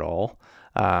think that at all.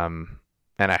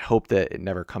 And I hope that it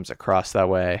never comes across that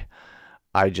way.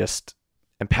 I just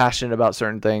am passionate about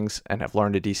certain things and have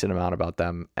learned a decent amount about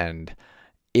them. And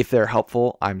if they're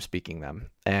helpful, I'm speaking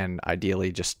them, and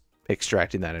ideally just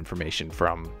extracting that information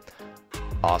from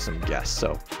awesome guests.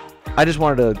 So I just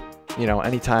wanted to,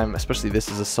 anytime, especially this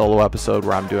is a solo episode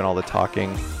where I'm doing all the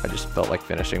talking, I just felt like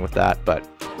finishing with that. But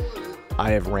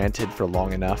I have ranted for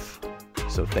long enough.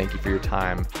 So thank you for your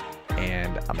time.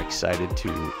 And I'm excited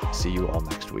to see you all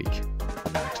next week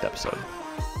on the next episode.